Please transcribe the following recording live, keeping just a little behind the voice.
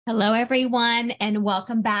Hello, everyone, and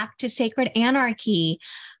welcome back to Sacred Anarchy.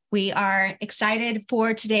 We are excited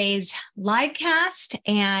for today's live cast.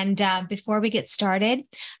 And before we get started,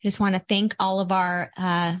 I just want to thank all of our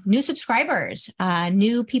new subscribers,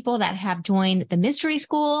 new people that have joined the Mystery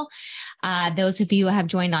School. Those of you who have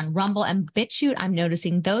joined on Rumble and BitChute, I'm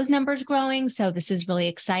noticing those numbers growing. So this is really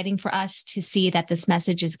exciting for us to see that this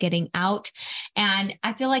message is getting out. And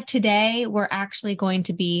I feel like today we're actually going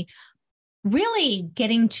to be really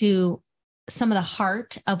getting to some of the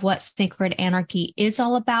heart of what Sacred Anarchy is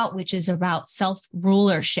all about, which is about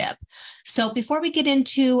self-rulership. So before we get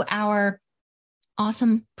into our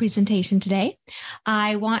awesome presentation today,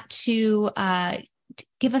 I want to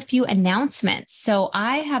give a few announcements. So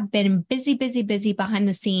I have been busy behind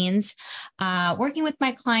the scenes, working with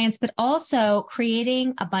my clients, but also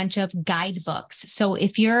creating a bunch of guidebooks. So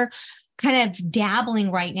if you're kind of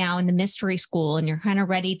dabbling right now in the Mystery School and you're kind of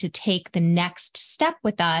ready to take the next step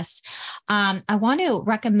with us, I want to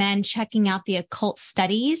recommend checking out the occult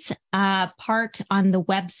studies part on the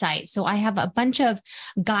website. So I have a bunch of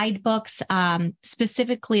guidebooks,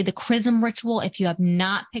 specifically the Chrism Ritual. If you have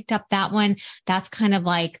not picked up that one, that's kind of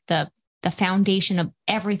like the foundation of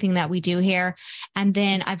everything that we do here. And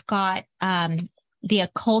then I've got the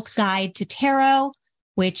Occult Guide to Tarot,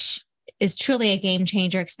 which is truly a game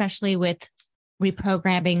changer, especially with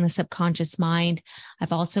reprogramming the subconscious mind.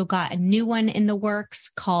 I've also got a new one in the works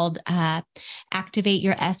called Activate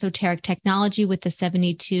Your Esoteric Technology with the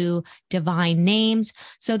 72 Divine Names.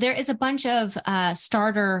 So there is a bunch of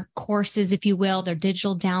starter courses, if you will. They're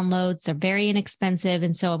digital downloads. They're very inexpensive.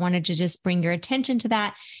 And so I wanted to just bring your attention to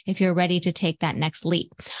that if you're ready to take that next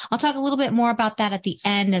leap. I'll talk a little bit more about that at the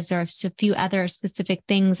end, as there's a few other specific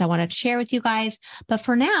things I want to share with you guys. But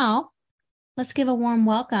for now, let's give a warm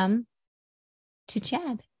welcome to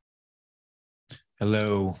Chad.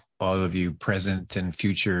 Hello, all of you present and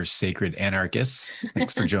future sacred anarchists.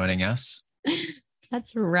 Thanks for joining us.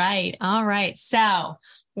 That's right. All right. So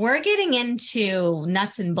we're getting into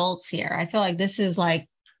nuts and bolts here. I feel like this is like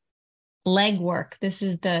legwork. This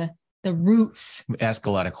is the roots. We ask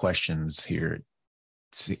a lot of questions here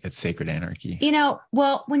at Sacred Anarchy.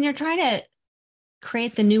 Well, when you're trying to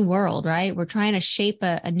create the new world, right? We're trying to shape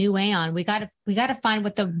a new aeon. We got to find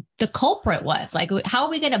what the culprit was. Like, how are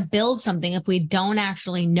we going to build something if we don't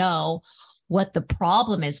actually know what the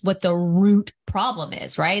problem is, what the root problem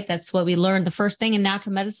is, right? That's what we learned. The first thing in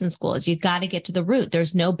natural medicine school is you got to get to the root.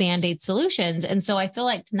 There's no Band-Aid solutions. And so I feel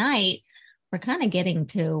like tonight we're kind of getting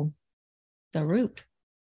to the root.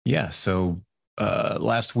 Yeah. So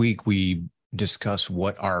last week we discussed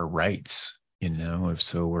what are rights,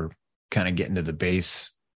 so we're kind of getting to the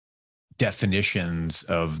base definitions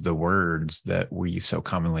of the words that we so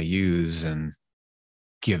commonly use and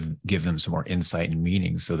give them some more insight and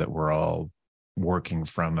meaning so that we're all working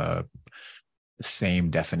from the same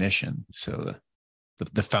definition. So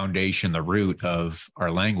the foundation, the root of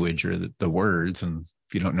our language are the words. And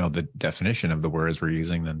if you don't know the definition of the words we're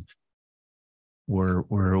using, then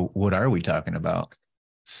what are we talking about?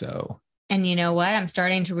 So. And you know what? I'm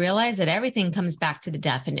starting to realize that everything comes back to the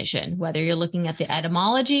definition, whether you're looking at the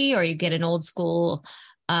etymology or you get an old school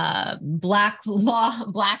Black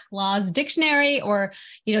Laws dictionary, or,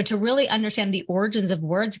 to really understand the origins of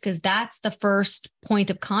words, because that's the first point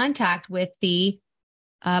of contact with the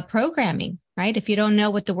programming, right? If you don't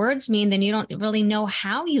know what the words mean, then you don't really know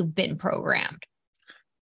how you've been programmed.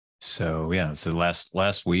 So, yeah. So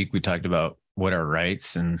last week we talked about what are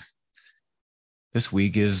rights, and this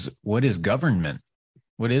week is, what is government?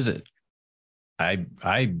 What is it? I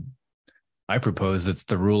propose it's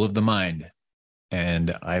the rule of the mind,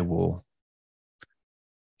 and I will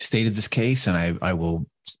stated this case, and I will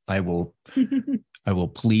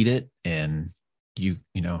plead it, and you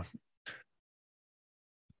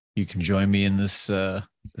can join me in this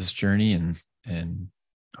journey, and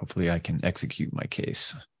hopefully I can execute my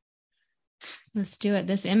case. Let's do it.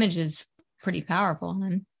 This image is pretty powerful.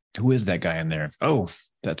 And who is that guy in there? Oh,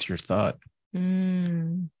 that's your thought.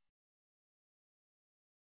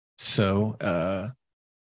 So,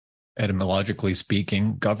 etymologically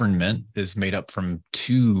speaking, government is made up from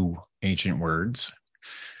two ancient words.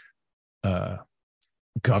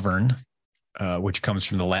 Govern, which comes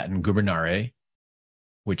from the Latin gubernare,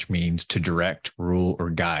 which means to direct, rule, or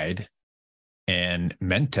guide, and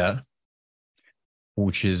menta,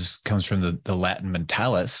 which comes from the Latin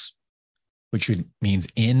mentalis, which means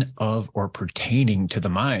in, of, or pertaining to the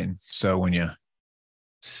mind. So when you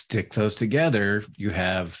stick those together, you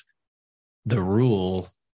have the rule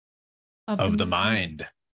of the mind.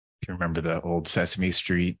 If you remember the old Sesame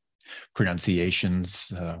Street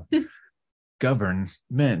pronunciations, govern,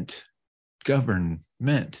 meant,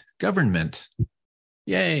 government.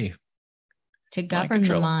 Yay. To govern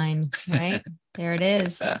the mind, right? There it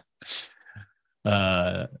is.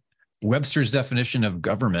 Webster's definition of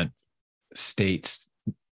government states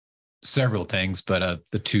several things, but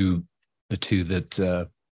the two that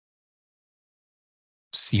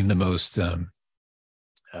seem the most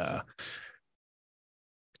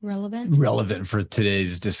relevant for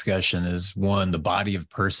today's discussion is one, the body of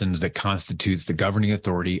persons that constitutes the governing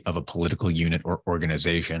authority of a political unit or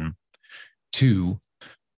organization. Two,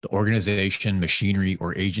 the organization, machinery,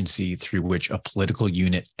 or agency through which a political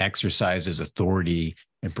unit exercises authority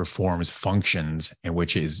and performs functions, and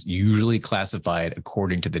which is usually classified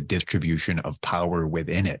according to the distribution of power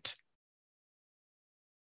within it.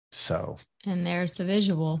 So, and there's the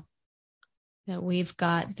visual that we've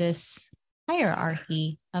got this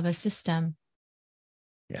hierarchy of a system.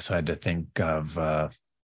 Yes, I had to think of, an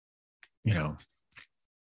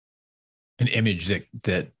image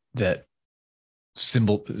that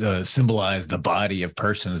symbolize the body of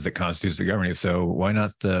persons that constitutes the government. So why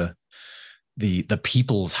not the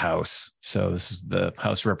people's house? So this is the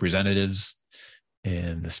House of Representatives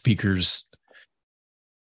and the speakers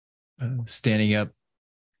standing up,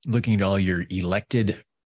 looking at all your elected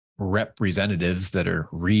representatives that are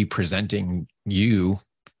representing you,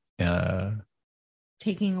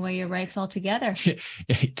 taking away your rights altogether.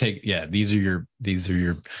 These are your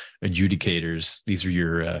adjudicators. These are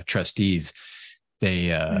your trustees. They,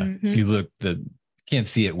 if you look, can't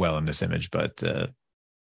see it well in this image, but the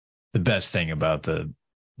best thing about the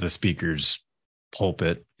speaker's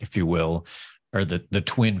pulpit, if you will, are the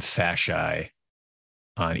twin fasciae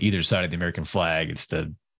on either side of the American flag. It's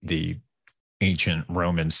the ancient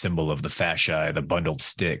Roman symbol of the fasciae, the bundled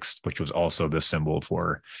sticks, which was also the symbol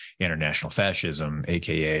for international fascism,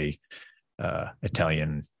 aka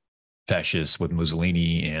Italian fascists with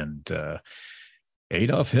Mussolini and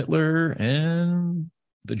Adolf Hitler and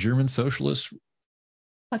the German socialists.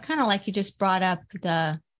 But kind of like you just brought up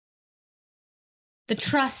the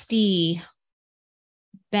trustee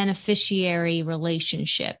beneficiary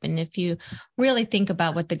relationship. And if you really think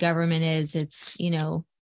about what the government is, it's,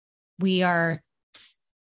 we are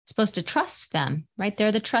supposed to trust them, right?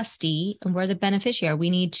 They're the trustee and we're the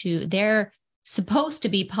beneficiary. They're supposed to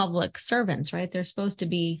be public servants, right? They're supposed to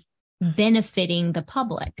be benefiting the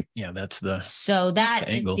public. Yeah, that's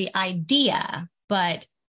the idea, but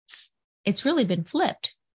it's really been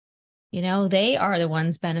flipped. They are the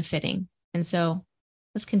ones benefiting. And so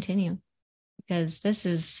let's continue, because this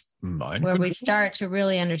is where we start to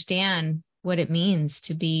really understand what it means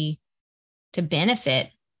to benefit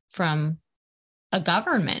from a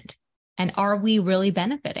government. And are we really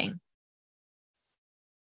benefiting?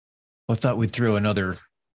 Well, I thought we'd throw another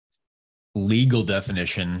legal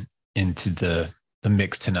definition into the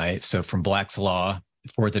mix tonight. So from Black's Law,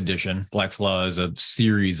 4th edition, Black's Law is a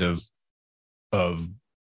series of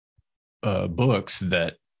books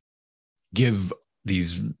that give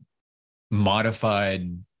these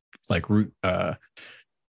modified,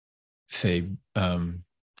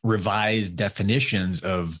 revised definitions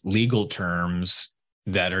of legal terms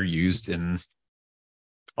that are used in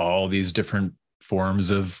all these different forms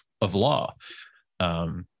of law.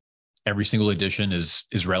 Every single edition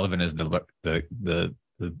is relevant as the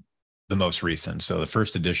most recent. So the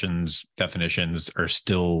first edition's definitions are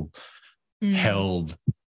still held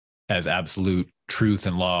as absolute truth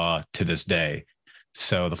and law to this day.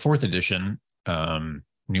 So the 4th edition, when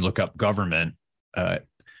you look up government, the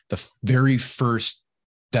very first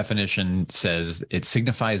definition says it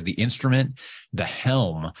signifies the instrument, the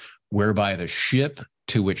helm, whereby the ship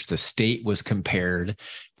to which the state was compared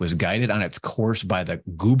was guided on its course by the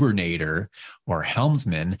gubernator or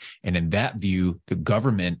helmsman. And in that view, the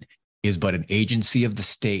government is but an agency of the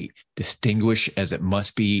state, distinguished as it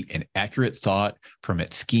must be an accurate thought from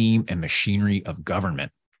its scheme and machinery of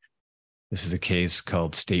government. This is a case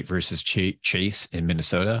called State versus Chase in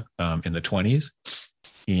Minnesota in the 1920s.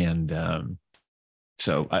 And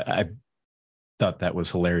so I thought that was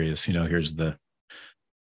hilarious. Here's the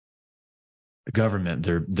government.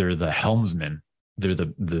 They're the helmsman. They're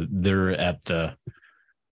at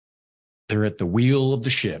the wheel of the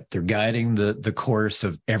ship. They're guiding the course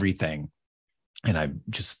of everything. And I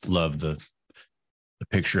just love the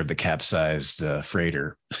picture of the capsized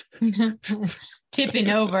freighter tipping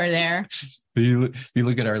over there. If you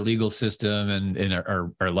look at our legal system and in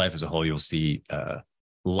our life as a whole, you'll see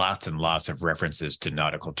lots and lots of references to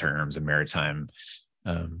nautical terms and maritime,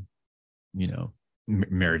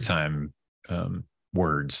 maritime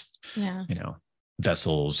words. Yeah.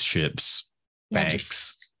 Vessels, ships,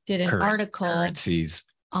 banks. Did an article currencies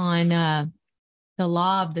on the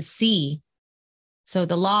law of the sea So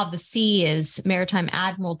the law of the sea is maritime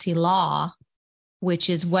admiralty law, which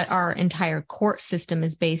is what our entire court system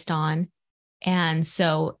is based on. And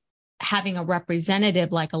so having a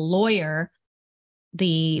representative like a lawyer,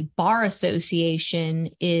 the Bar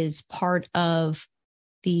Association is part of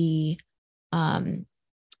the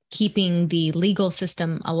keeping the legal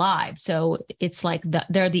system alive. So it's like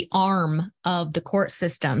they're the arm of the court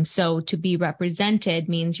system. So to be represented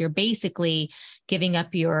means you're basically giving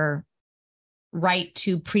up your right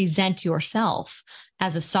to present yourself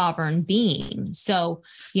as a sovereign being. So,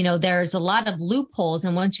 there's a lot of loopholes.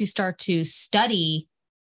 And once you start to study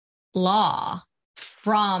law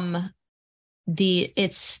from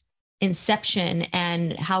its inception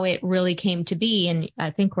and how it really came to be, and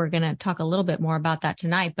I think we're going to talk a little bit more about that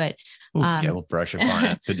tonight, but we'll brush up on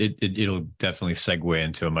it. But it'll definitely segue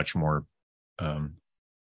into a much more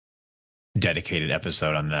dedicated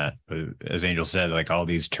episode on that. But as Angel said, like all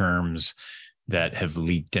these terms that have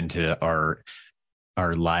leaked into our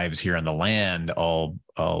lives here on the land all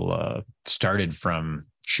started from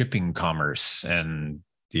shipping commerce and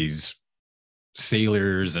these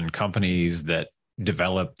sailors and companies that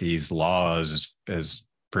developed these laws as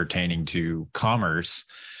pertaining to commerce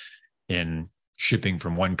in shipping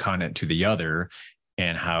from one continent to the other,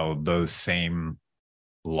 and how those same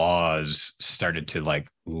laws started to like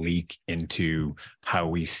leak into how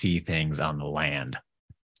we see things on the land.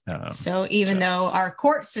 So even though our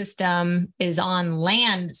court system is on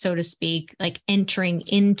land, so to speak, like entering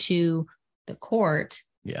into the court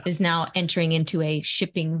is now entering into a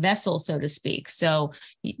shipping vessel, so to speak. So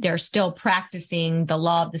they're still practicing the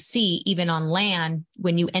law of the sea, even on land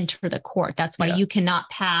when you enter the court. That's why you cannot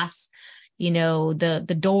pass,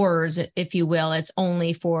 the doors, if you will. It's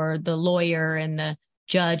only for the lawyer and the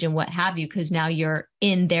judge and what have you, because now you're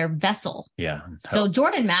in their vessel. Yeah. So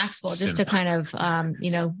Jordan Maxwell, just to kind of,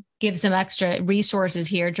 give some extra resources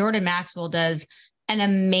here. Jordan Maxwell does an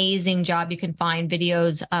amazing job. You can find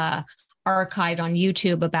videos archived on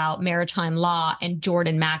YouTube about maritime law and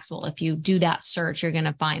Jordan Maxwell. If you do that search, you're going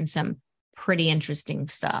to find some pretty interesting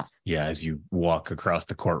stuff. Yeah. As you walk across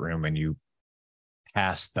the courtroom and you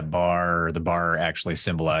pass the bar actually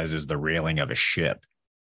symbolizes the railing of a ship.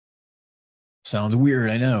 Sounds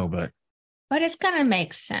weird, I know, but it's gonna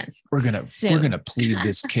make sense. We're gonna plead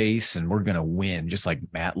this case and we're gonna win, just like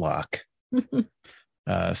Matlock.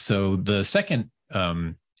 So the second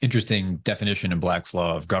interesting definition in Black's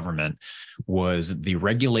Law of Government was the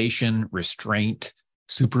regulation, restraint,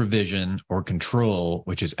 supervision, or control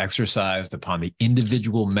which is exercised upon the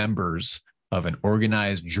individual members of an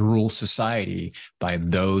organized jural society by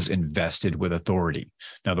those invested with authority.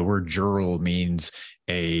 Now, the word jural means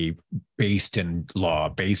based in law,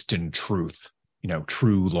 based in truth,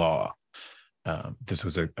 true law. This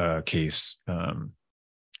was a case,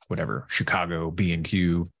 Chicago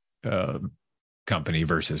B&Q Company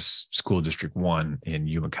versus School District 1 in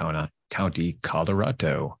Yuma County,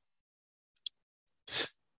 Colorado.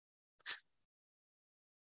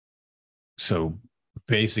 So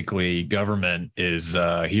basically, government is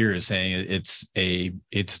saying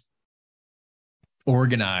it's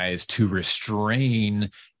organized to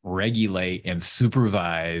restrain, regulate, and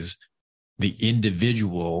supervise the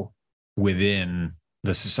individual within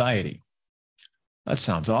the society. That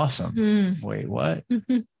sounds awesome. Wait, what?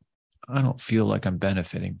 I don't feel like I'm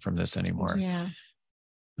benefiting from this anymore. Yeah.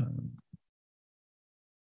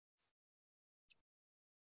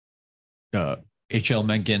 H.L.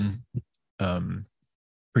 Mencken,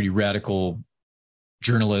 pretty radical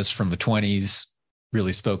journalist from the 1920s,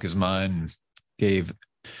 really spoke his mind, gave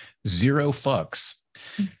zero fucks,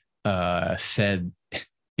 said,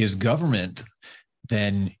 is government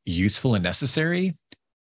then useful and necessary?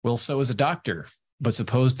 Well, so is a doctor. But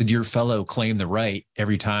suppose the dear fellow claimed the right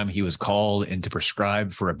every time he was called in to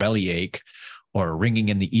prescribe for a bellyache or ringing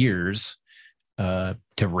in the ears, to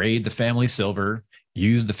raid the family silver,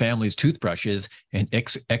 use the family's toothbrushes, and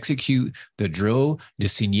execute the droit de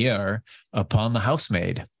seigneur upon the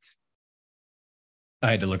housemaid.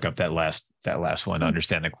 I had to look up that last one to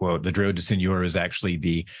understand the quote. The droit de seigneur is actually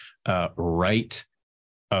the right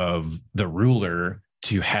of the ruler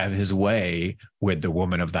to have his way with the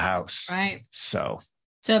woman of the house. Right. So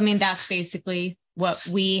I mean, that's basically what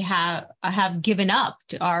we have given up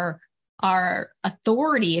to our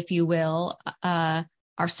authority, if you will,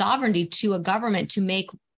 our sovereignty to a government to make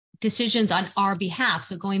decisions on our behalf.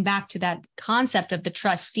 So going back to that concept of the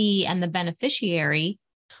trustee and the beneficiary,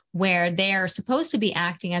 where they're supposed to be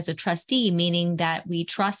acting as a trustee, meaning that we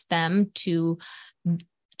trust them to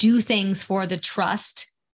do things for the trust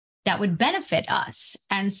that would benefit us.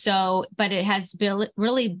 And so, but it has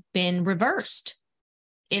really been reversed.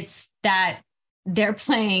 It's that they're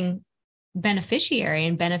playing beneficiary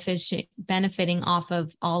and benefiting off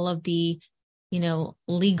of all of the,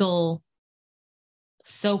 legal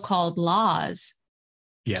so-called laws.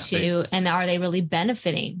 And are they really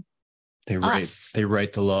benefiting? They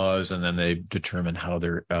write the laws, and then they determine how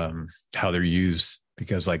they're used.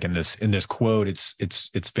 Because like in this quote,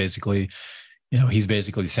 it's basically, he's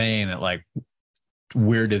basically saying that, like,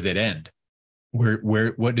 where does it end?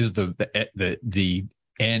 What is the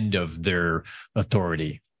end of their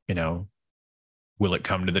authority? Will it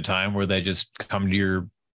come to the time where they just come to your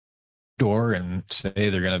door and say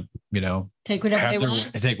they're going to, take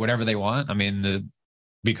whatever they want? I mean,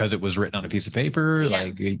 because it was written on a piece of paper,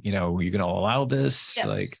 like, you're going to allow this? Yep.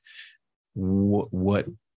 Like, where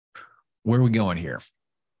are we going here?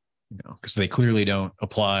 Because they clearly don't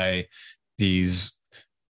apply these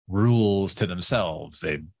rules to themselves.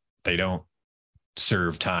 They don't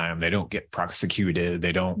serve time. They don't get prosecuted.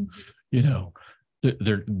 They don't,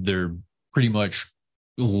 they're pretty much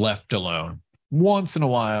left alone. Once in a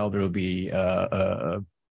while, there will be a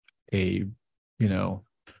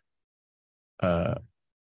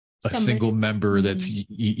single member that's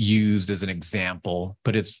used as an example,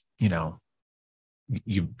 but it's, you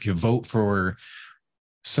vote for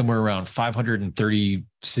somewhere around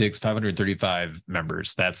 536, 535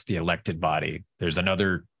 members. That's the elected body. There's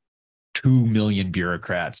another 2 million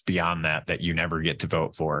bureaucrats beyond that you never get to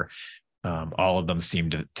vote for. All of them seem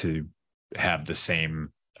to have the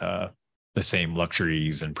same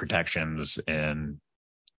luxuries and protections, and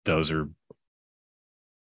those are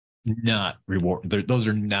not those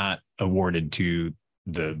are not awarded to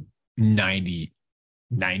the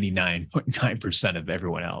 99.9% of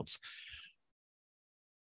everyone else.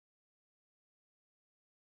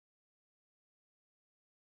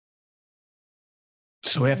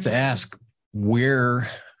 So we have to ask, where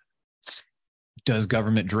does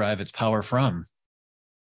government derive its power from?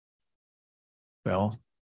 Well,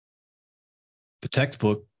 the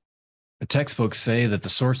textbooks say that the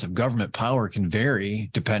source of government power can vary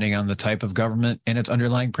depending on the type of government and its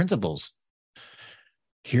underlying principles.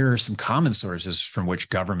 Here are some common sources from which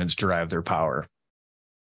governments derive their power.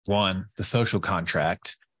 1, the social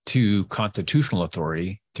contract. 2, constitutional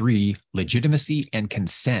authority. 3, legitimacy and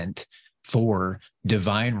consent. 4,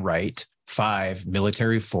 divine right. 5,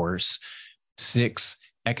 military force. 6,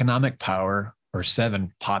 economic power. Or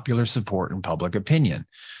 7, popular support and public opinion.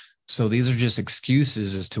 So these are just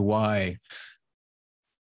excuses as to why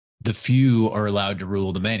the few are allowed to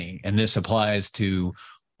rule the many. And this applies to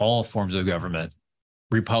all forms of government: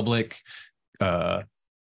 republic,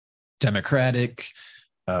 democratic,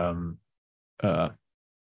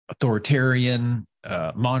 authoritarian,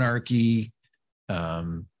 monarchy,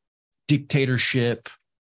 dictatorship.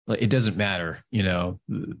 It doesn't matter.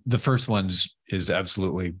 The first one's is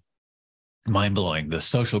absolutely mind-blowing. The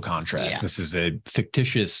social contract. Yeah. This is a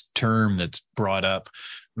fictitious term that's brought up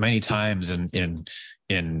many times in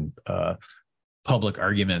public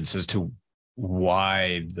arguments as to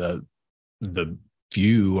why the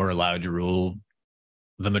few are allowed to rule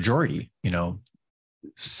the majority.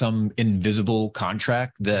 Some invisible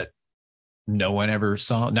contract that no one ever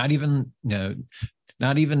saw. Not even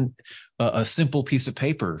a simple piece of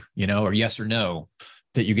paper, or yes or no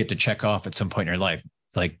that you get to check off at some point in your life.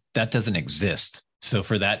 Like, that doesn't exist. So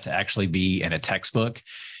for that to actually be in a textbook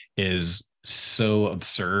is so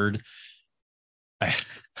absurd.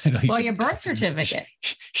 Your birth certificate.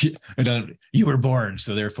 You were born,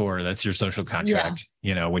 so therefore that's your social contract.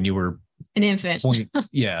 Yeah. When you were an infant.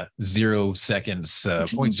 0 seconds,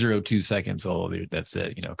 0.02 seconds old. That's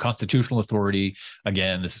it. Constitutional authority.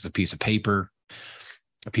 Again, this is a piece of paper.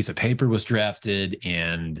 A piece of paper was drafted,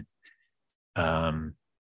 and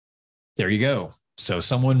there you go. So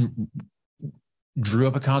someone drew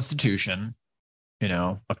up a constitution.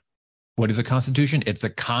 What is a constitution? It's a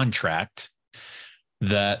contract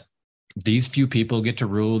that these few people get to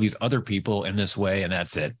rule these other people in this way, and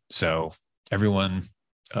that's it. So everyone,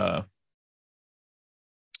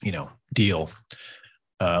 deal.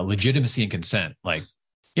 Legitimacy and consent. Like,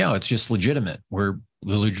 it's just legitimate. We're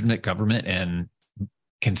the legitimate government, and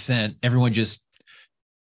consent.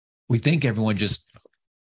 We think everyone just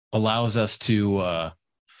allows us to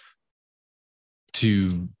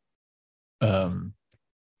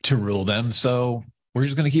rule them. So we're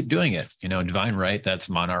just going to keep doing it. Divine right. That's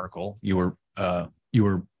monarchical. You were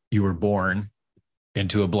born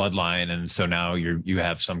into a bloodline, and so now you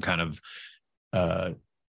have some kind of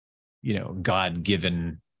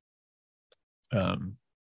God-given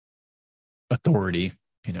authority.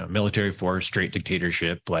 Military force, straight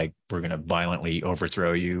dictatorship. Like, we're going to violently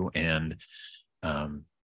overthrow you, and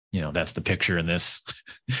That's the picture in this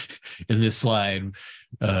in this slide.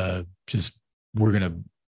 Just we're gonna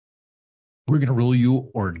rule you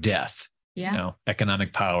or death. Yeah.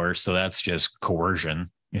 Economic power. So that's just coercion.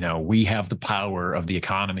 We have the power of the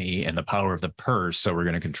economy and the power of the purse, so we're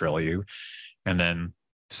going to control you. And then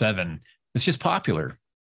 7, it's just popular.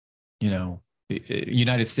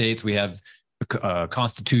 United States, we have a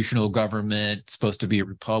constitutional government, supposed to be a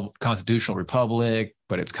constitutional republic,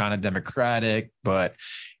 but it's kind of democratic, but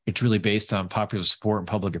it's really based on popular support and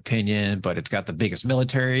public opinion, but it's got the biggest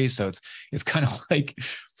military. So it's kind of like,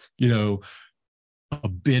 a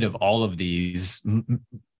bit of all of these,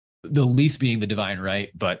 the least being the divine right,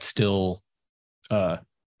 but still kind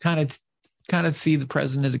of see the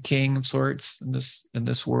president as a king of sorts in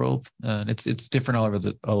this world. It's different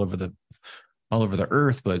all over the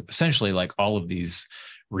earth, but essentially, like, all of these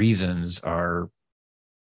reasons they're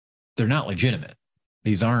not legitimate.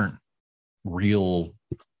 These aren't real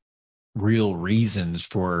reasons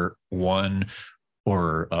for one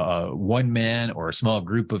man or a small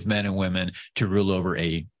group of men and women to rule over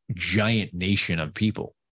a giant nation of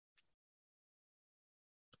people.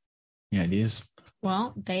 Yeah, it is.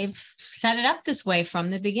 Well, they've set it up this way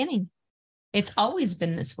from the beginning. It's always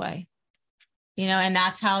been this way, and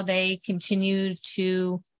that's how they continue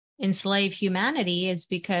to enslave humanity, is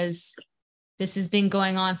because this has been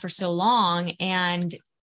going on for so long. And,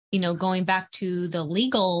 going back to the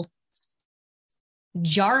legal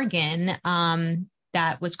jargon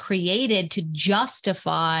that was created to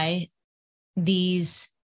justify these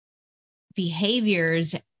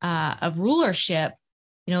behaviors of rulership,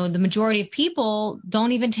 the majority of people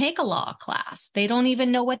don't even take a law class. They don't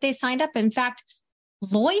even know what they signed up. In fact,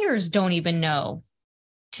 lawyers don't even know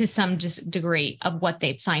to some degree of what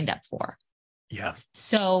they've signed up for. Yeah.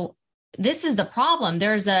 So this is the problem.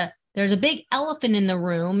 There's a big elephant in the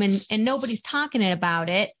room, and nobody's talking about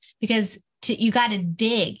it, because you got to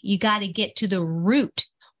dig. You got to get to the root.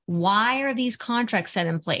 Why are these contracts set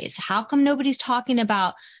in place? How come nobody's talking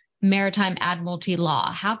about maritime admiralty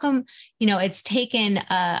law? How come, it's taken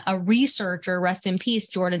a researcher, rest in peace,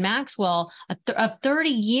 Jordan Maxwell, of 30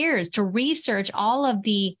 years to research all of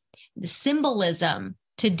the symbolism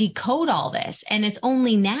to decode all this. And it's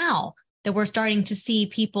only now that we're starting to see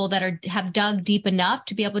people that have dug deep enough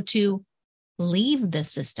to be able to leave the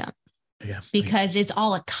system. Yeah. Because it's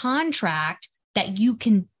all a contract that you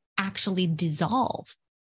can actually dissolve.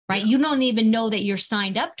 Right? You don't even know that you're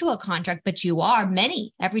signed up to a contract, but you are.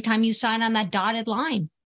 Every time you sign on that dotted line,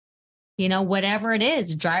 whatever it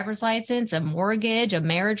is, a driver's license, a mortgage, a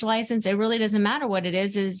marriage license, it really doesn't matter what it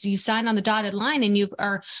is you sign on the dotted line, and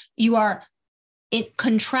you are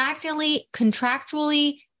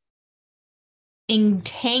contractually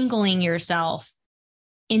entangling yourself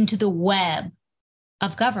into the web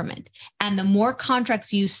of government. And the more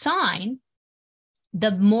contracts you sign,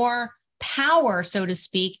 the more power, so to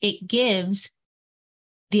speak, it gives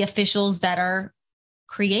the officials that are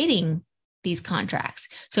creating these contracts.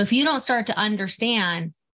 So if you don't start to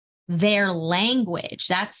understand their language,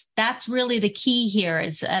 that's really the key here,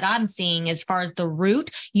 is that I'm seeing as far as the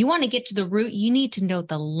root. You want to get to the root, you need to know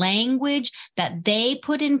the language that they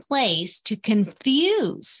put in place to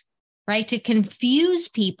confuse, right? To confuse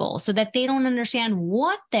people so that they don't understand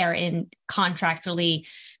what they're contractually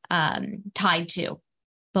tied to.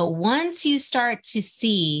 But once you start to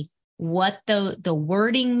see what the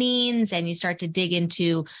wording means, and you start to dig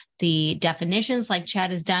into the definitions, like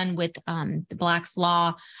Chad has done with the Black's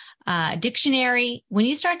Law Dictionary, when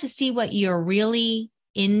you start to see what you're really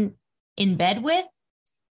in bed with,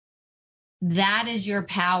 that is your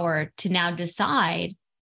power to now decide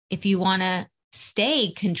if you want to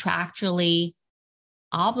stay contractually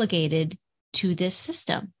obligated to this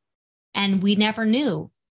system. And we never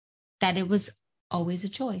knew that it was always a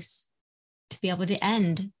choice to be able to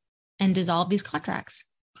end and dissolve these contracts.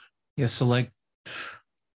 Yeah. So, like,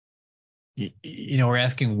 we're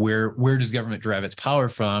asking where does government derive its power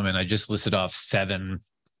from? And I just listed off 7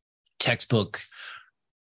 textbook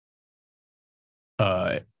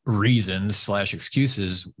reasons /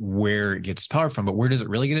 excuses where it gets power from. But where does it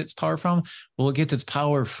really get its power from? Well, it gets its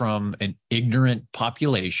power from an ignorant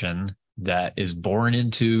population that is born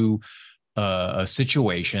into a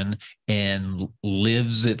situation and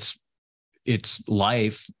lives its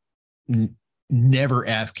life never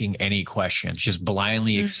asking any questions, just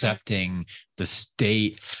blindly accepting the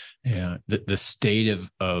state, the state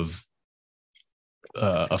of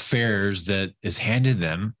affairs that is handed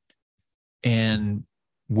them, and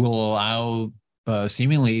will allow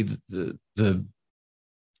seemingly the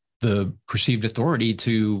perceived authority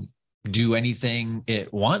to do anything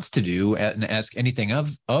it wants to do and ask anything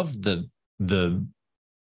of the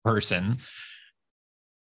person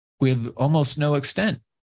with almost no extent,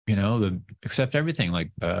 accept everything.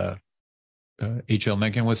 Like H.L.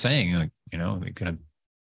 Mencken was saying, like, they're going to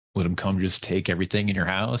let them come just take everything in your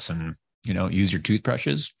house and, use your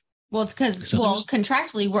toothbrushes. Well, it's because,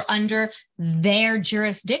 contractually, we're under their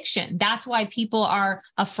jurisdiction. That's why people are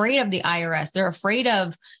afraid of the IRS. They're afraid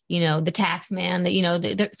of, the tax man,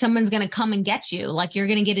 that, someone's going to come and get you. Like, you're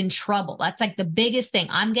going to get in trouble. That's like the biggest thing.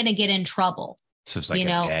 I'm going to get in trouble. So it's like a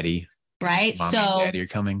daddy. Right. Mom and daddy are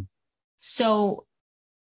coming. So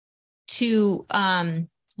I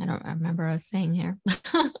don't remember what I was saying here.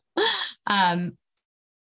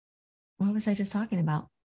 What was I just talking about?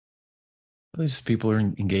 These people are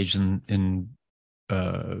engaged in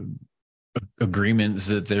agreements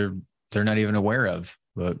that they're not even aware of.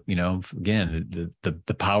 But again,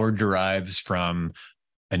 the power derives from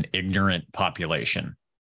an ignorant population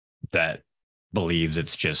that believes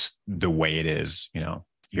it's just the way it is. You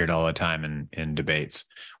hear it all the time in debates.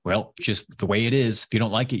 Well, just the way it is. If you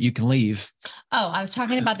don't like it, you can leave. Oh, I was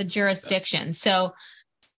talking about the jurisdiction. So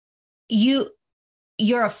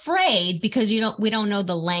you're afraid because we don't know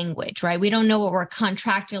the language, right? We don't know what we're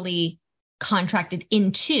contractually contracted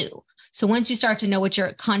into. So once you start to know what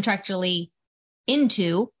you're contractually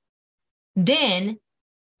into, then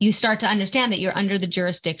you start to understand that you're under the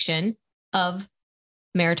jurisdiction of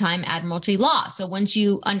maritime admiralty law. So once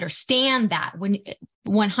you understand that, when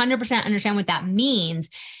 100% understand what that means,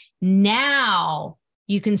 now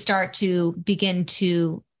you can start to begin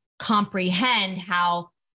to comprehend how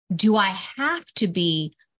do I have to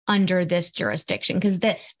be under this jurisdiction? Because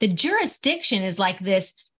the jurisdiction is like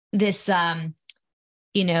this that's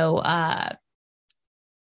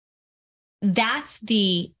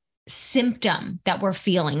the symptom that we're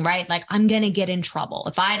feeling, right? Like, I'm going to get in trouble.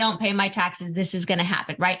 If I don't pay my taxes, this is going to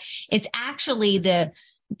happen, right? It's actually the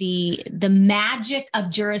magic of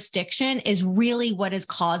jurisdiction is really what is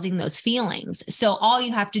causing those feelings. So all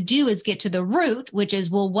you have to do is get to the root, which is,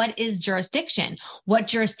 well, what is jurisdiction? What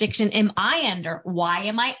jurisdiction am I under? Why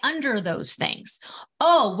am I under those things?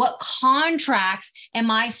 Oh, what contracts am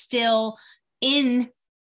I still in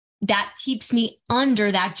that keeps me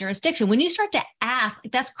under that jurisdiction? When you start to ask,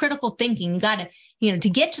 that's critical thinking. You got to, to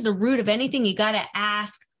get to the root of anything, you got to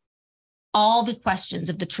ask all the questions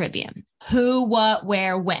of the trivium: who, what,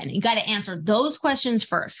 where, when. You got to answer those questions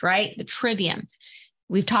first, right? The trivium.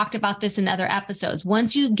 We've talked about this in other episodes.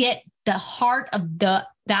 Once you get the heart of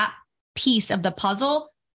that piece of the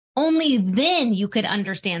puzzle, only then you could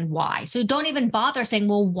understand why. So don't even bother saying,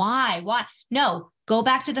 well, why? No, go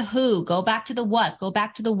back to the who, go back to the what, go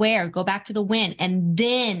back to the where, go back to the when. And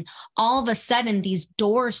then all of a sudden, these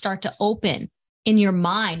doors start to open in your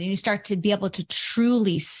mind and you start to be able to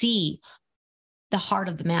truly see the heart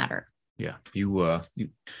of the matter. Yeah. You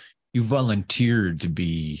volunteered to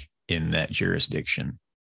be in that jurisdiction.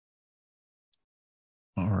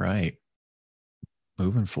 All right.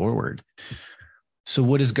 Moving forward. So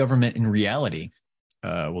what is government in reality?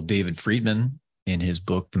 Well, David Friedman, in his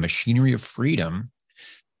book, The Machinery of Freedom,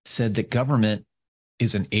 said that government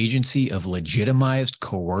is an agency of legitimized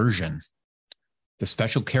coercion. The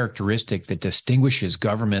special characteristic that distinguishes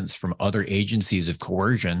governments from other agencies of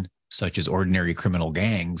coercion, such as ordinary criminal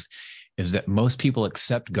gangs, is that most people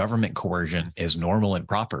accept government coercion as normal and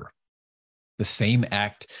proper. The same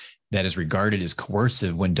act that is regarded as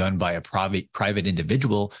coercive when done by a private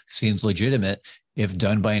individual seems legitimate if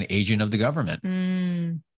done by an agent of the government.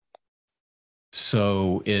 Mm.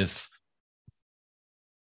 So if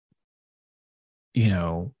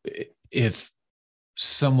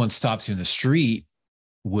someone stops you in the street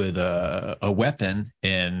with a weapon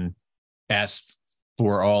and asks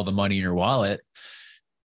for all the money in your wallet,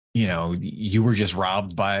 you were just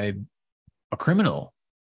robbed by a criminal.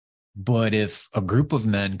 But if a group of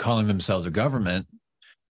men calling themselves a government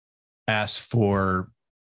asks for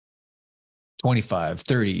 25,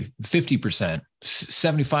 30, 50%,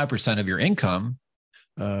 75% of your income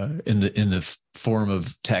in the form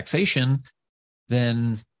of taxation,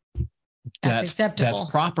 then that's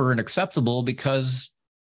proper and acceptable because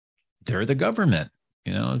they're the government.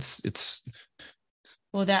 It's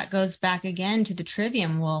Well, that goes back again to the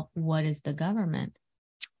trivium. Well, what is the government?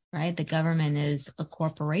 Right? The government is a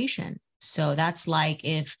corporation. So that's like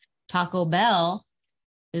if Taco Bell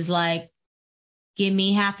is like, give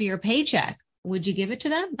me half of your paycheck. Would you give it to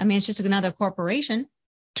them? I mean, it's just another corporation.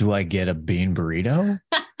 Do I get a bean burrito?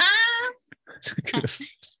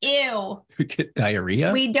 Ew. Get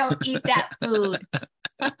diarrhea? We don't eat that food.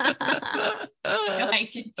 I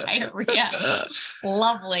get diarrhea.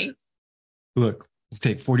 Lovely. Look, we'll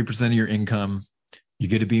take 40% of your income. You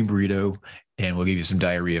get a bean burrito and we'll give you some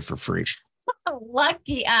diarrhea for free.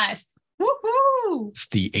 Lucky us. Woohoo! It's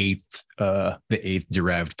the eighth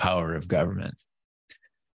derived power of government.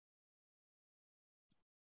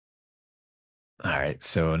 All right.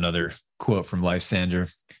 So another quote from Lysander.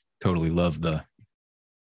 Totally love the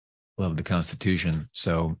Constitution.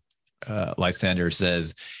 So Lysander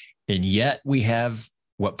says, and yet we have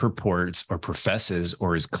what purports or professes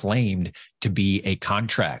or is claimed to be a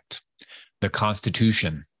contract, the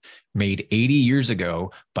Constitution, made 80 years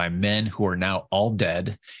ago by men who are now all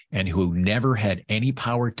dead and who never had any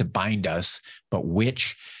power to bind us, but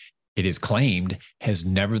which it is claimed has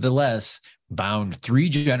nevertheless bound 3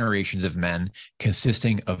 generations of men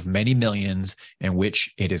consisting of many millions, and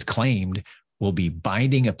which it is claimed will be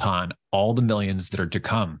binding upon all the millions that are to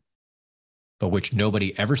come, but which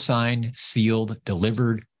nobody ever signed, sealed,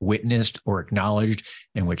 delivered, witnessed, or acknowledged,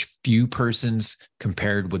 and which few persons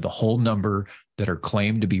compared with the whole number that are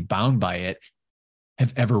claimed to be bound by it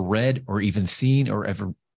have ever read or even seen or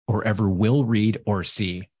ever will read or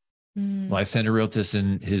see. Lysander wrote this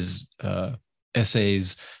in his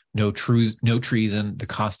essays, No Treason, the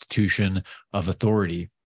Constitution of Authority,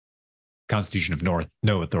 Constitution of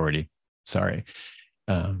No Authority. Sorry.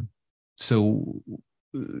 So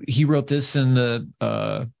he wrote this in the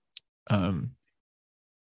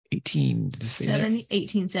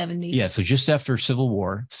 1870. Yeah, so just after Civil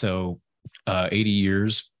War. So 80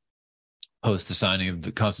 years post the signing of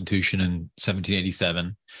the Constitution in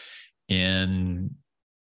 1787. And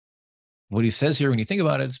what he says here, when you think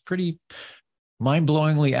about it, it's pretty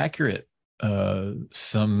mind-blowingly accurate.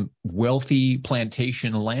 Some wealthy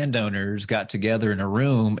plantation landowners got together in a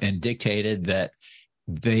room and dictated that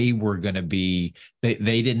they were going to be,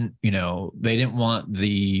 they didn't want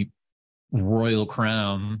the royal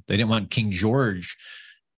crown. They didn't want King George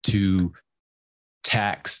to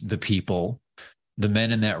tax the people. The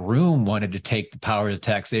men in that room wanted to take the power of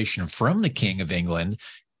taxation from the King of England,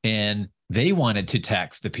 and they wanted to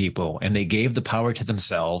tax the people, and they gave the power to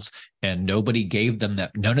themselves, and nobody gave them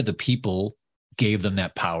that. None of the people gave them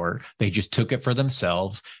that power. They just took it for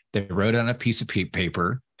themselves. They wrote on a piece of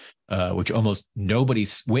paper, which almost nobody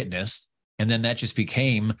witnessed. And then that just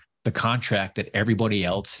became the contract that everybody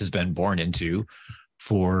else has been born into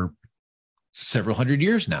for several hundred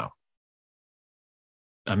years now.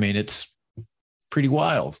 I mean, it's pretty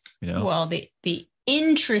wild, Well, the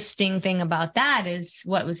interesting thing about that is,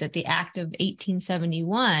 what was it? The Act of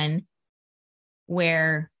 1871,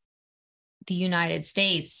 where the United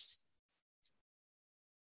States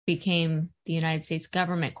became the United States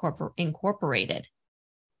government incorporated.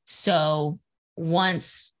 So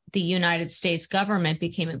once the United States government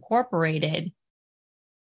became incorporated,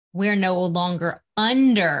 we're no longer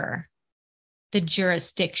under the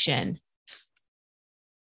jurisdiction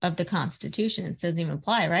of the Constitution. It doesn't even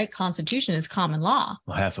apply, right? Constitution is common law.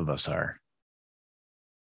 Well, half of us are.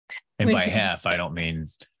 And by half, I don't mean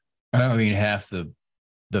half the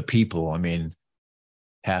people. I mean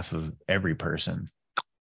half of every person.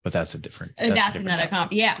 But that's another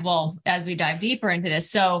comment. Yeah. Well, as we dive deeper into this,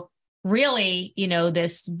 so really,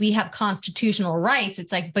 we have constitutional rights.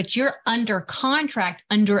 It's like, but you're under contract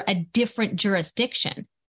under a different jurisdiction.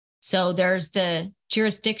 So there's the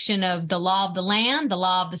jurisdiction of the law of the land, the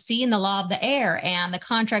law of the sea, and the law of the air. And the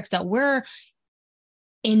contracts that we're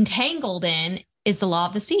entangled in is the law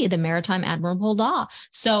of the sea, the maritime admirable law.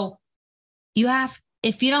 So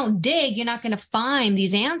if you don't dig, you're not going to find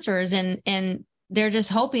these answers. And they're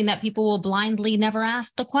just hoping that people will blindly never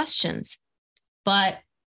ask the questions. But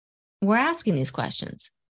we're asking these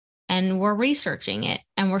questions, and we're researching it,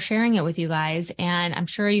 and we're sharing it with you guys. And I'm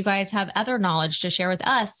sure you guys have other knowledge to share with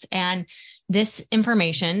us. And this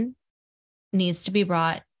information needs to be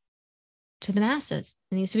brought to the masses.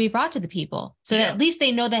 It needs to be brought to the people so that at least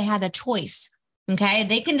they know they had a choice. Okay.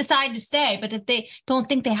 They can decide to stay, but if they don't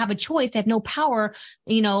think they have a choice, they have no power,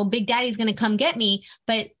 Big Daddy's going to come get me,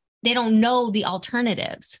 but they don't know the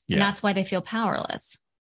alternatives. Yeah. And that's why they feel powerless.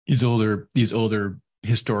 These older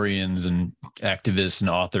historians and activists and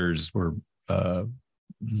authors were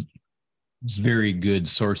very good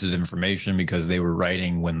sources of information, because they were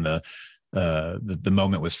writing when the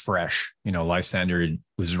moment was fresh. Lysander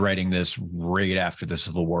was writing this right after the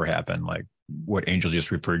Civil War happened, like what Angel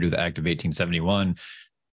just referred to, the Act of 1871.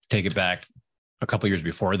 Take it back a couple of years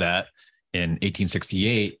before that, in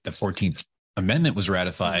 1868, the 14th Amendment was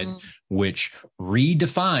ratified, which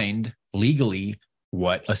redefined legally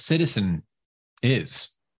what a citizen is.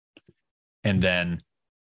 And then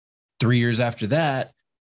 3 years after that,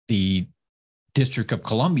 the District of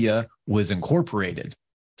Columbia was incorporated.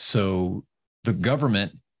 So the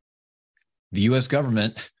U.S.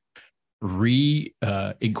 government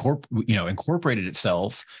incorporated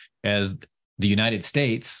itself as the United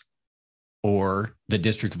States or the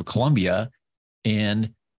District of Columbia,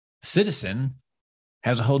 and citizen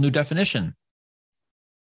has a whole new definition.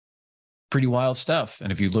 Pretty wild stuff.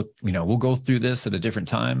 And if you look, we'll go through this at a different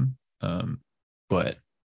time. But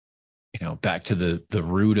back to the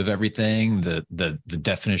root of everything, the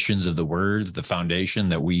definitions of the words, the foundation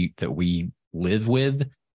that we live with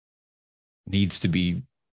needs to be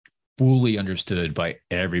fully understood by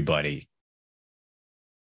everybody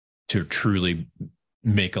to truly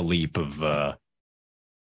make a leap of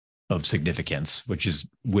significance, which is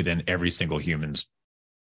within every single human's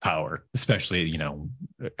power. Especially,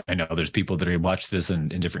 I know there's people that watch this in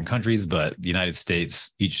different countries, but the United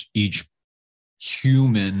States, each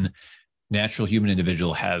natural human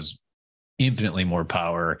individual has infinitely more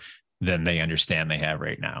power than they understand they have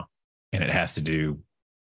right now. And it has to do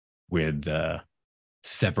with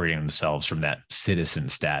separating themselves from that citizen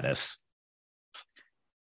status.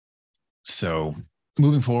 So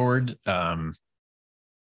moving forward,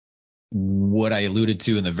 what I alluded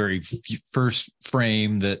to in the very first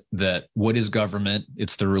frame, that what is government?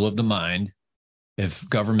 It's the rule of the mind. If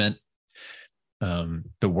government, the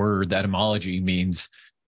word, the etymology means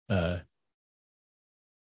to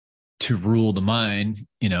rule the mind,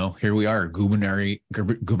 here we are,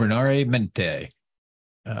 gubernare mente,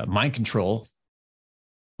 mind control,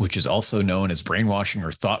 which is also known as brainwashing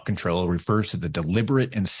or thought control, refers to the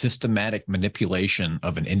deliberate and systematic manipulation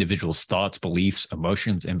of an individual's thoughts, beliefs,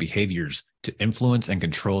 emotions, and behaviors to influence and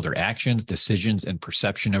control their actions, decisions, and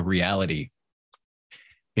perception of reality.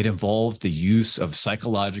 It involves the use of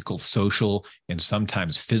psychological, social, and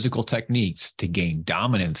sometimes physical techniques to gain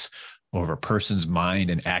dominance over a person's mind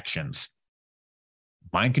and actions.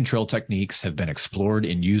 Mind control techniques have been explored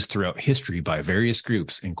and used throughout history by various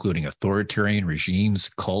groups, including authoritarian regimes,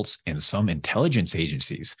 cults, and some intelligence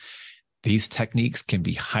agencies. These techniques can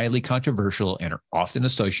be highly controversial and are often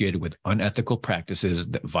associated with unethical practices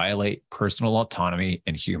that violate personal autonomy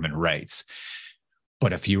and human rights.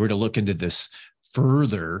 But if you were to look into this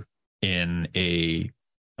further in a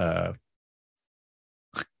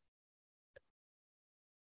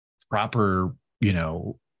proper,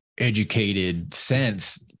 educated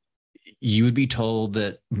sense, you would be told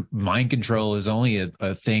that mind control is only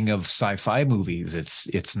a thing of sci-fi movies.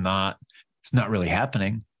 It's not really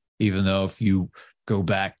happening, even though if you go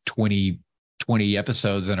back 20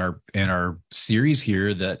 episodes in our series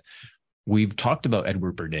here, that we've talked about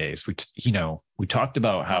Edward Bernays. We talked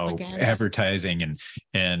about how advertising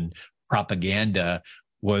and propaganda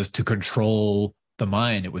was to control the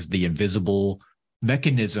mind. It was the invisible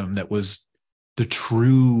mechanism that was the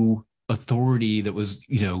true authority that was,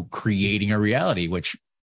 creating a reality, which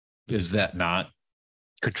is that not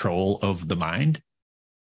control of the mind?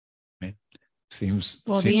 Seems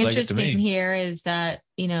the interesting like here is that,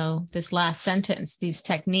 this last sentence, these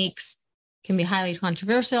techniques can be highly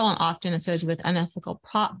controversial and often associated with unethical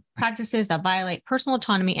practices that violate personal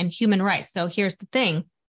autonomy and human rights. So here's the thing,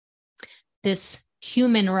 this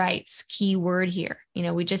human rights key word here,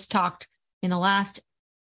 we just talked in the last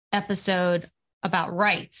episode about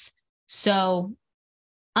rights. So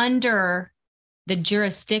under the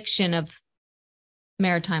jurisdiction of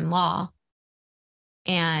maritime law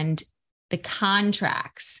and the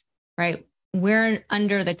contracts, right? We're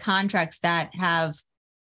under the contracts that have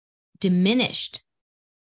diminished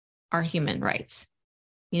our human rights.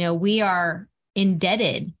 We are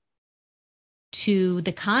indebted to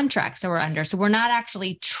the contracts that we're under. So we're not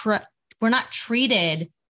actually, we're not treated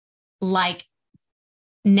like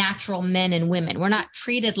natural men and women. We're not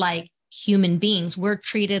treated like human beings. We're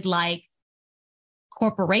treated like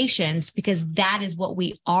corporations because that is what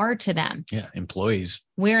we are to them. Yeah, employees.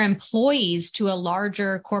 We're employees to a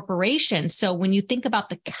larger corporation. So when you think about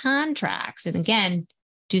the contracts, and again,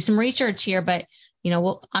 do some research here, but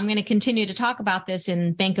I'm going to continue to talk about this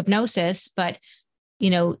in Bank of Gnosis, but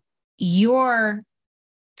your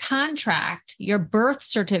contract, your birth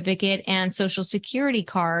certificate and social security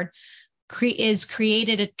card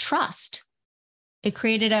created a trust. It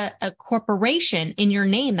created a corporation in your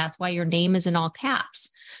name. That's why your name is in all caps.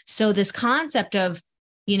 So this concept of,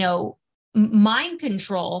 mind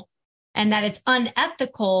control and that it's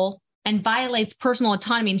unethical and violates personal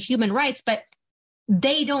autonomy and human rights, but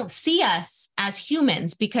they don't see us as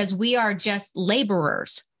humans because we are just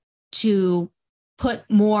laborers to put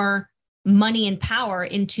more money and power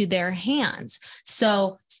into their hands.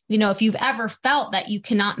 So, if you've ever felt that you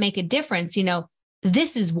cannot make a difference,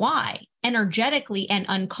 this is why, energetically and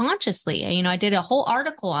unconsciously. I did a whole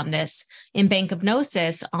article on this in Bank of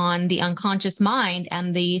Gnosis on the unconscious mind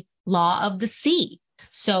and the law of the sea.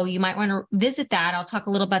 So you might want to visit that. I'll talk a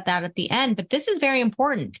little about that at the end, but this is very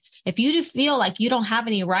important. If you do feel like you don't have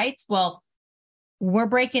any rights, well, we're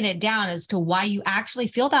breaking it down as to why you actually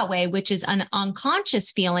feel that way, which is an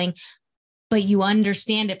unconscious feeling, but you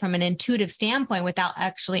understand it from an intuitive standpoint without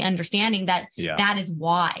actually understanding that that is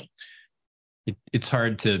why. It's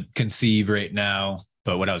hard to conceive right now,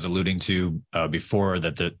 but what I was alluding to before,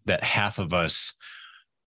 that half of us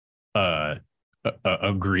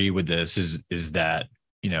agree with this is that,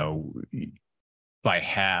 by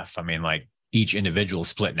half, I mean, like, each individual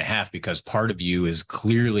split in half, because part of you is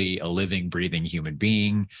clearly a living, breathing human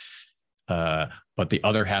being. But the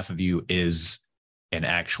other half of you is an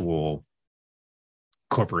actual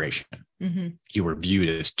corporation. Mm-hmm. You were viewed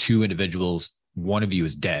as two individuals. One of you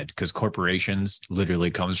is dead, because corporations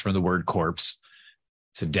literally comes from the word corpse.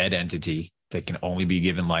 It's a dead entity that can only be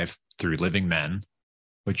given life through living men,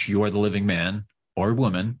 which you are the living man or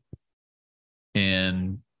woman.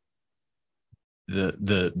 And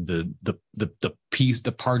the piece,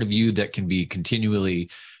 the part of you that can be continually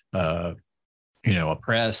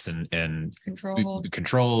oppressed and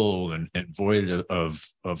controlled and void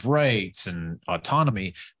of rights and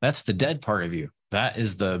autonomy, that's the dead part of you. That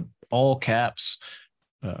is the all caps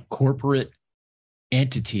corporate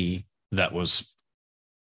entity that was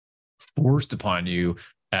forced upon you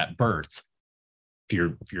at birth.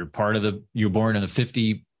 If you're part of you're born in the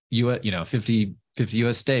 50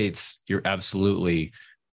 US states, you're absolutely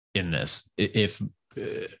in this. If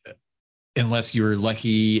unless you were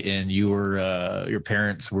lucky and your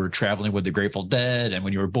parents were traveling with the Grateful Dead, and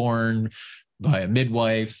when you were born by a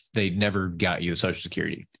midwife, they never got you a Social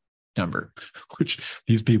Security number, which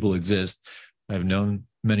these people exist. I've known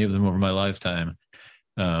many of them over my lifetime.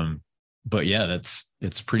 But yeah,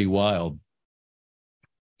 it's pretty wild.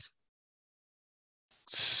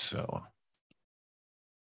 So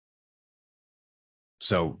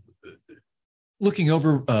looking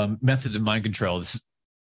over methods of mind control, this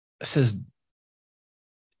says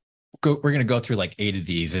we're going to go through like 8 of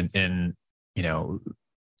these and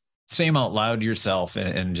say them out loud to yourself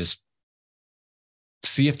and just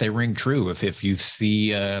see if they ring true. If you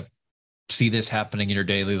see this happening in your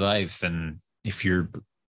daily life, and if you're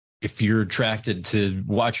attracted to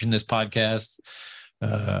watching this podcast,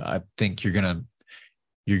 I think you're gonna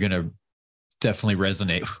definitely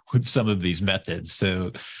resonate with some of these methods.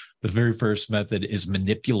 So the very first method is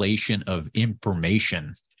manipulation of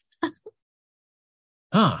information.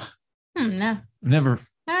 No, never.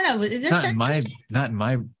 I don't know. Is there not in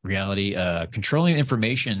my reality. Controlling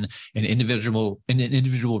information an individual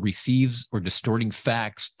receives, or distorting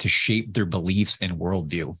facts to shape their beliefs and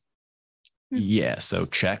worldview. Yeah. So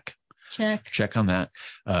check on that.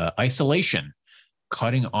 Isolation,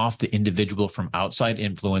 cutting off the individual from outside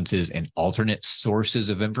influences and alternate sources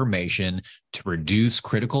of information to reduce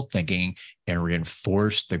critical thinking and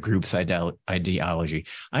reinforce the group's ideology.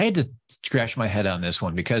 I had to scratch my head on this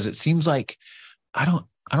one, because it seems like I don't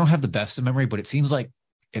have the best of memory, but it seems like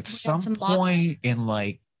at some point in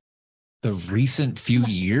like the recent few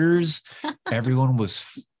years, everyone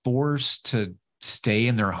was forced to stay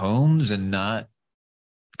in their homes and not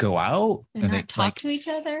go out and they talk to each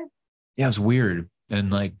other. Yeah, it was weird.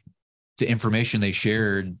 And like the information they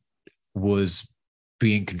shared was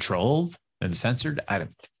being controlled and censored. I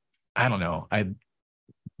don't know.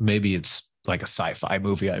 Maybe it's like a sci-fi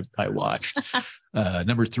movie I watched.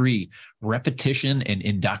 Number 3, repetition and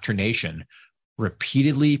indoctrination,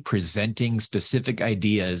 repeatedly presenting specific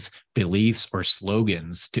ideas, beliefs, or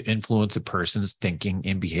slogans to influence a person's thinking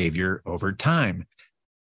and behavior over time.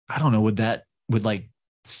 I don't know, would like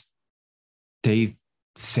stay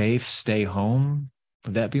safe, stay home?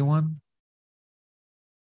 Would that be one?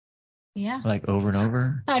 Yeah. Like over and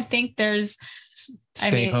over? I think there's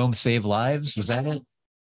stay home, save lives. Was that it?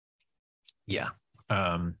 Yeah.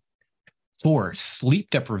 4, sleep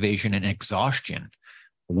deprivation and exhaustion,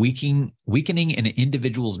 weakening an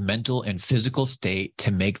individual's mental and physical state to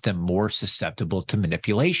make them more susceptible to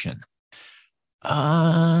manipulation.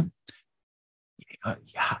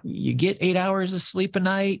 You get 8 hours of sleep a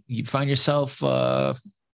night, you find yourself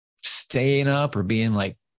staying up or being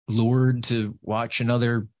like lured to watch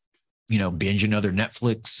another, binge another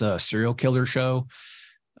Netflix serial killer show.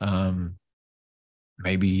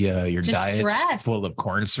 Maybe your diet's full of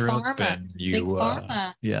corn syrup and you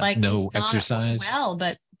no exercise.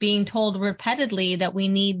 But being told repeatedly that we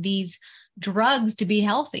need these drugs to be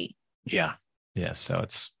healthy. Yeah. So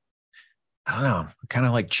it's, I don't know, kind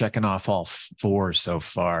of like checking off all 4 so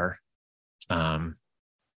far.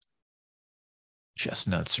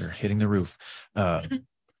 Chestnuts are hitting the roof.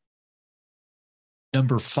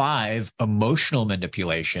 Number 5, emotional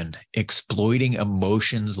manipulation, exploiting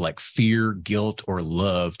emotions like fear, guilt, or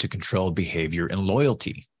love to control behavior and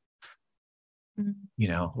loyalty. You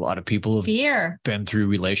know, a lot of people have been through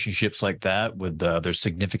relationships like that with their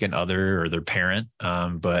significant other or their parent,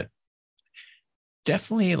 but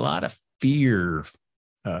definitely a lot of fear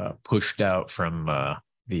pushed out from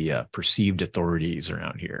the perceived authorities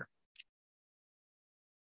around here.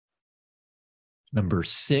 Number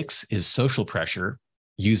 6 is social pressure,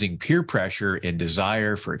 using peer pressure and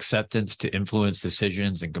desire for acceptance to influence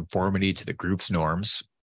decisions and conformity to the group's norms.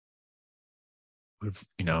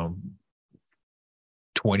 You know,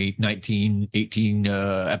 19, 18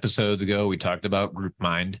 episodes ago, we talked about group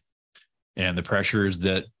mind and the pressures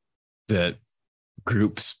that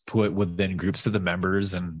groups put within groups of the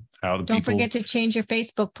members and how the Don't forget to change your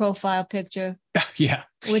Facebook profile picture. Yeah.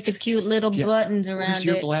 With the cute little buttons around Where's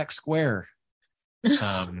your black square?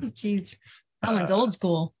 Jeez. That one's old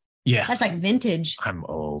school. Yeah. That's like vintage. I'm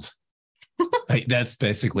old. That's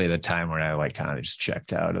basically the time when I like kind of just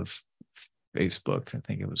checked out of Facebook. I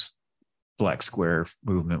think it was black square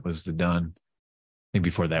movement was the done. I think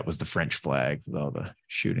before that was the French flag with all the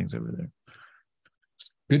shootings over there.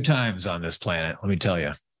 Good times on this planet, let me tell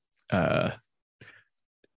you.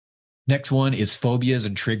 Next one is phobias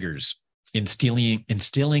and triggers.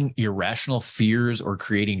 Instilling irrational fears or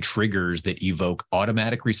creating triggers that evoke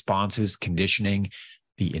automatic responses, conditioning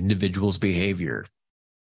the individual's behavior.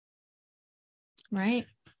 Right.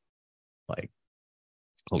 Like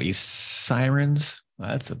police sirens.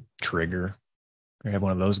 That's a trigger. You have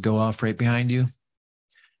one of those go off right behind you.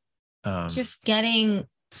 Just getting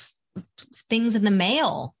things in the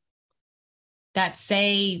mail that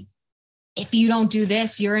say, if you don't do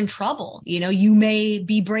this, you're in trouble. You know, you may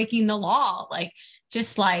be breaking the law. Like,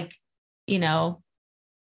 just like, you know,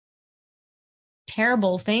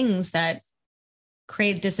 terrible things that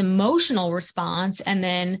create this emotional response. And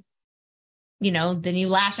then, you know, then you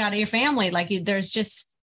lash out at your family. Like there's just,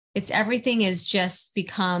 everything is just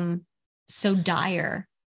become so dire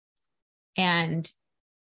and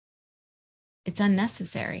it's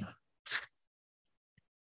unnecessary.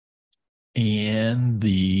 And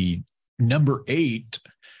the number 8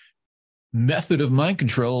 method of mind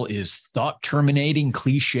control is thought terminating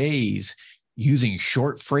cliches, using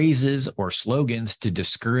short phrases or slogans to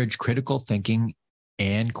discourage critical thinking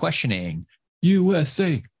and questioning.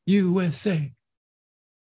 USA, USA. I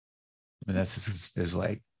mean, that's as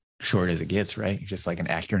like short as it gets, right? Just like an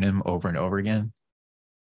acronym over and over again.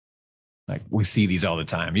 Like we see these all the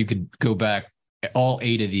time. You could go back all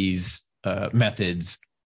 8 of these methods,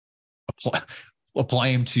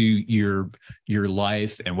 apply them to your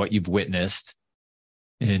life and what you've witnessed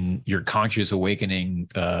in your conscious awakening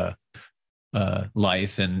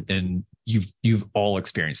life, and you've all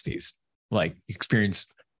experienced these. Like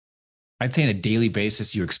I'd say on a daily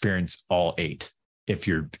basis, you experience all 8. If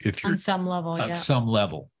you're on some level, on some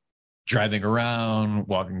level, driving around,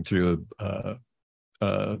 walking through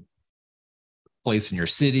a place in your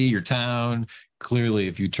city, your town. Clearly,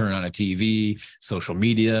 if you turn on a TV, social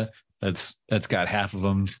media, that's got half of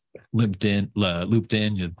them looped in.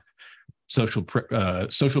 Social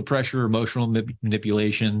pressure, emotional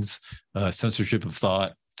manipulations, censorship of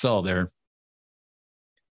thought. It's all there.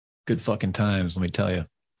 Good fucking times, let me tell you.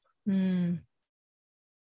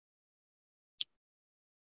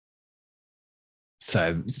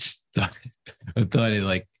 So I thought I'd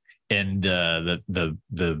like end the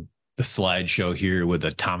slideshow here with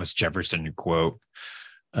a Thomas Jefferson quote,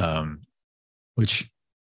 which,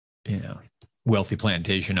 you know, wealthy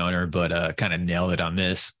plantation owner, but kind of nailed it on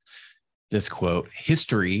this quote.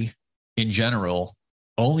 History in general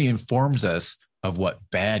only informs us of what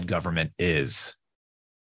bad government is.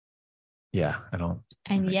 Yeah, I don't.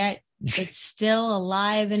 And yet it's still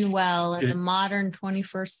alive and well in the modern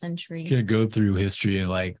 21st century. Can't go through history and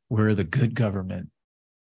like, where the good government?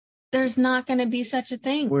 There's not going to be such a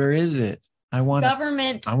thing. Where is it? I want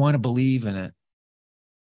to believe in it.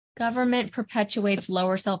 Government perpetuates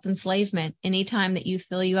lower self-enslavement. Anytime that you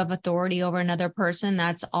feel you have authority over another person,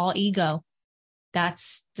 that's all ego.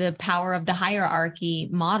 That's the power of the hierarchy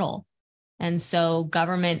model. And so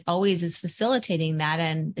government always is facilitating that,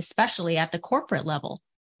 and especially at the corporate level.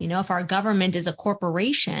 You know, if our government is a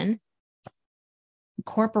corporation,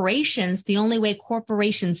 the only way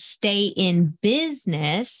corporations stay in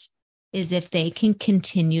business is if they can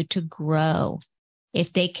continue to grow.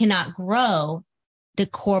 If they cannot grow, the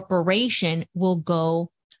corporation will go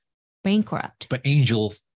bankrupt. But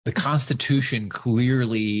Angel, the Constitution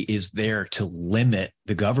clearly is there to limit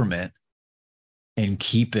the government and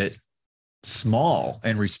keep it small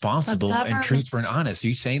and responsible and truthful and government. honest. Are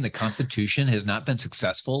you saying the Constitution has not been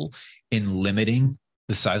successful in limiting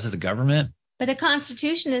the size of the government? But the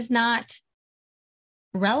Constitution is not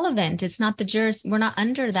relevant. It's not we're not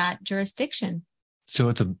under that jurisdiction. So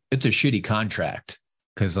it's a shitty contract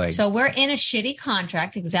because So we're in a shitty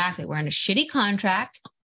contract. Exactly. We're in a shitty contract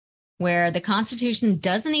where the Constitution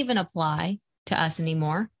doesn't even apply to us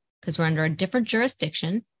anymore because we're under a different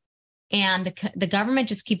jurisdiction. And the government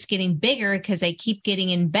just keeps getting bigger because they keep getting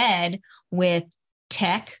in bed with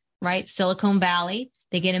tech, right? Silicon Valley.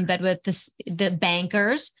 They get in bed with the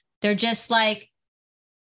bankers. They're just like,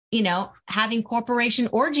 having corporation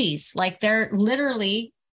orgies. Like they're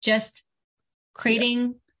literally just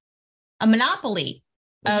creating a monopoly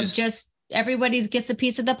of just everybody gets a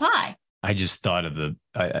piece of the pie. I just thought of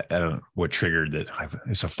I don't know what triggered that.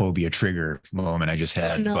 It's a phobia trigger moment I just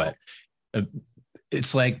had, but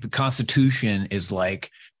it's like the Constitution is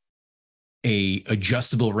like a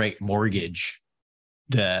adjustable rate mortgage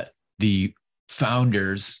that the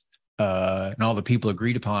founders and all the people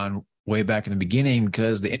agreed upon way back in the beginning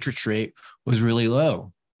because the interest rate was really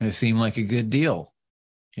low and it seemed like a good deal,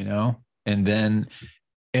 and then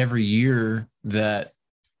every year that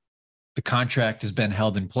the contract has been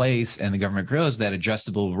held in place and the government grows, that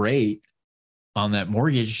adjustable rate on that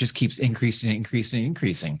mortgage just keeps increasing.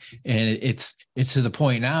 And it's to the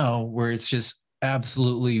point now where it's just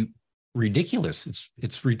absolutely ridiculous.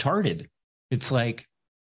 It's retarded. It's like,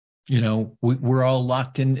 we're all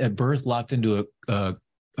locked in at birth, locked into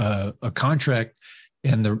a contract,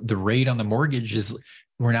 and the rate on the mortgage is,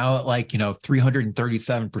 we're now at like,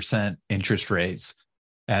 337% interest rates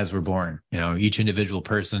as we're born. Each individual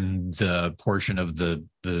person's portion of the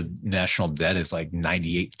national debt is like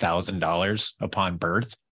 $98,000 upon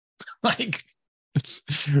birth. Like,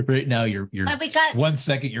 it's right now you're 1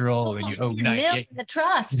 second year old and you owe 98 the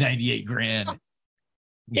trust 98 grand.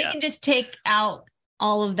 They can just take out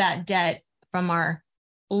all of that debt from our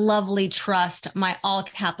lovely trust, my all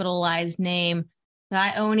capitalized name. If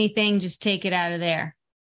I owe anything, just take it out of there.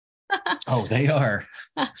 Oh, they are.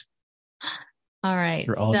 All right.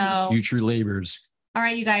 For all these future labors. All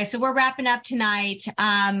right, you guys. So we're wrapping up tonight.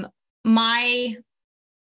 My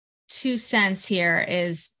 2 cents here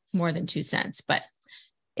is more than 2 cents, but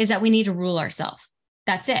is that we need to rule ourselves.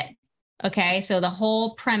 That's it. Okay. So the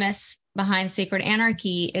whole premise behind Sacred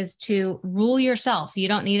Anarchy is to rule yourself. You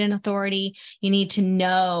don't need an authority. You need to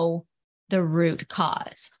know the root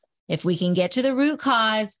cause. If we can get to the root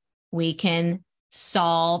cause, we can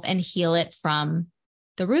solve and heal it from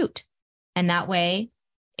the root. And that way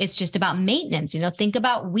it's just about maintenance. Think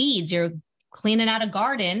about weeds. You're cleaning out a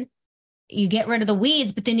garden. You get rid of the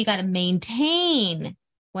weeds, but then you got to maintain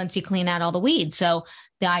once you clean out all the weeds. So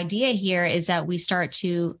the idea here is that we start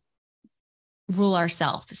to rule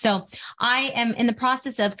ourselves. So I am in the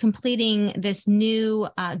process of completing this new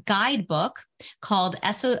guidebook called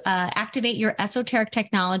Activate Your Esoteric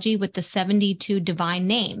Technology with the 72 Divine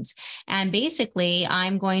Names. And basically,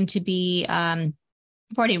 I'm going to be, I've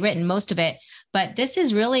already written most of it, but this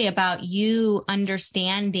is really about you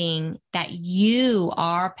understanding that you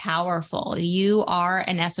are powerful. You are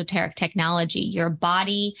an esoteric technology. Your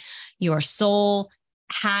body, your soul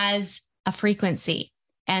has a frequency.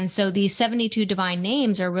 And so these 72 divine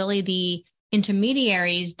names are really the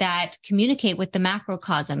intermediaries that communicate with the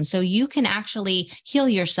macrocosm. So you can actually heal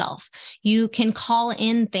yourself. You can call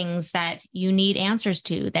in things that you need answers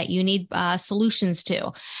to, that you need solutions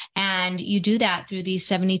to. And you do that through these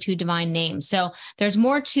 72 divine names. So there's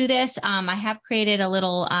more to this. I have created a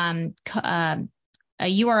little a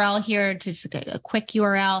URL here, just a quick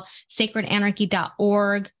URL,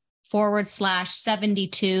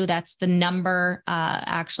 sacredanarchy.org/72. That's the number,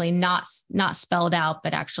 actually not spelled out,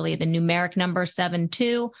 but actually the numeric number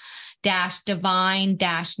 72 -divine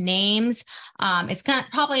 -names. It's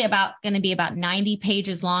probably going to be about 90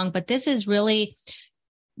 pages long, but this is really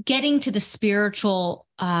getting to the spiritual,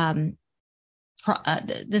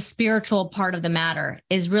 the spiritual part of the matter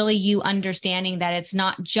is really you understanding that it's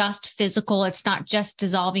not just physical. It's not just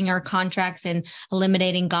dissolving our contracts and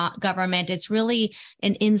eliminating government. It's really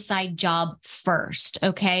an inside job first.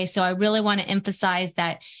 Okay. So I really want to emphasize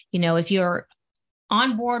that, if you're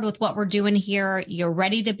on board with what we're doing here, you're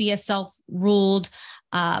ready to be a self-ruled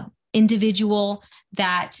individual,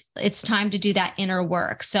 that it's time to do that inner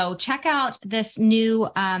work. So check out this new,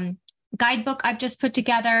 guidebook I've just put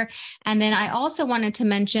together. And then I also wanted to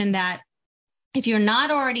mention that If you're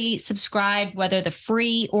not already subscribed, whether the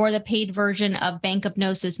free or the paid version of Bank of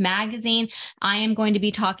Gnosis magazine, I am going to be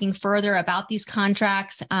talking further about these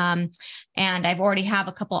contracts. And I've already have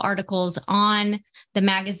a couple articles on the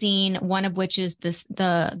magazine, one of which is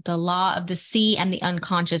the law of the sea and the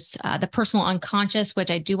unconscious, the personal unconscious, which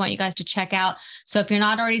I do want you guys to check out. So if you're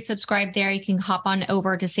not already subscribed there, you can hop on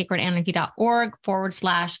over to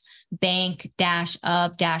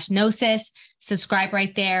sacredanarchy.org/bank-of-gnosis. Subscribe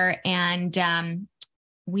right there, and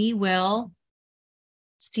we will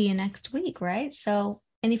see you next week, right? So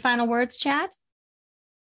any final words, Chad?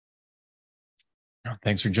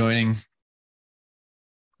 Thanks for joining.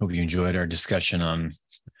 Hope you enjoyed our discussion on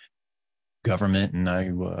government, and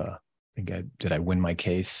I did I win my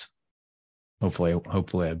case? Hopefully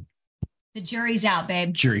The jury's out,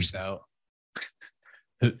 babe. Jury's out.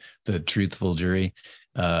 the truthful jury.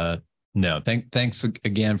 No, thanks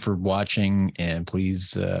again for watching, and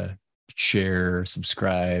please share,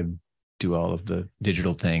 subscribe, do all of the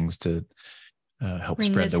digital things to help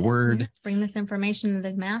spread the word. Bring this information to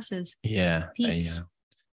the masses. Yeah.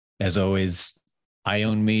 As always, I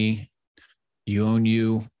own me, you own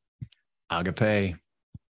you. Agape.